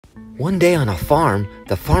One day on a farm,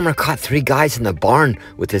 the farmer caught 3 guys in the barn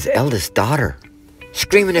with his eldest daughter,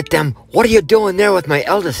 screaming at them, "What are you doing there with my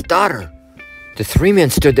eldest daughter?" The 3 men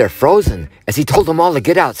stood there frozen as he told them all to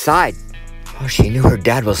get outside. Oh, she knew her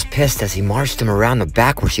dad was pissed as he marched them around the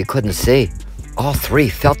back where she couldn't see. All 3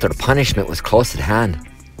 felt their punishment was close at hand.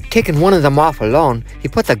 Taking one of them off alone, he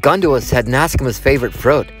put the gun to his head and asked him his favorite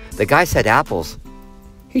fruit. The guy said apples.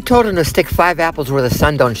 He told him to stick 5 apples where the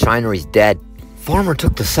sun don't shine or he's dead. Farmer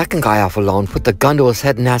took the second guy off alone, put the gun to his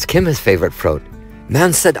head and asked him his favorite fruit.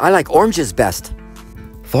 Man said, "I like oranges best."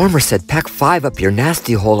 Farmer said, "Pack 5 up your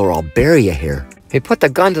nasty hole or I'll bury you here." He put the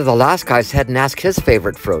gun to the last guy's head and asked his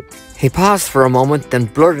favorite fruit. He paused for a moment, then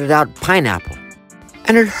blurted out pineapple.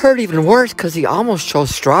 And it hurt even worse because he almost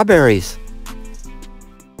chose strawberries.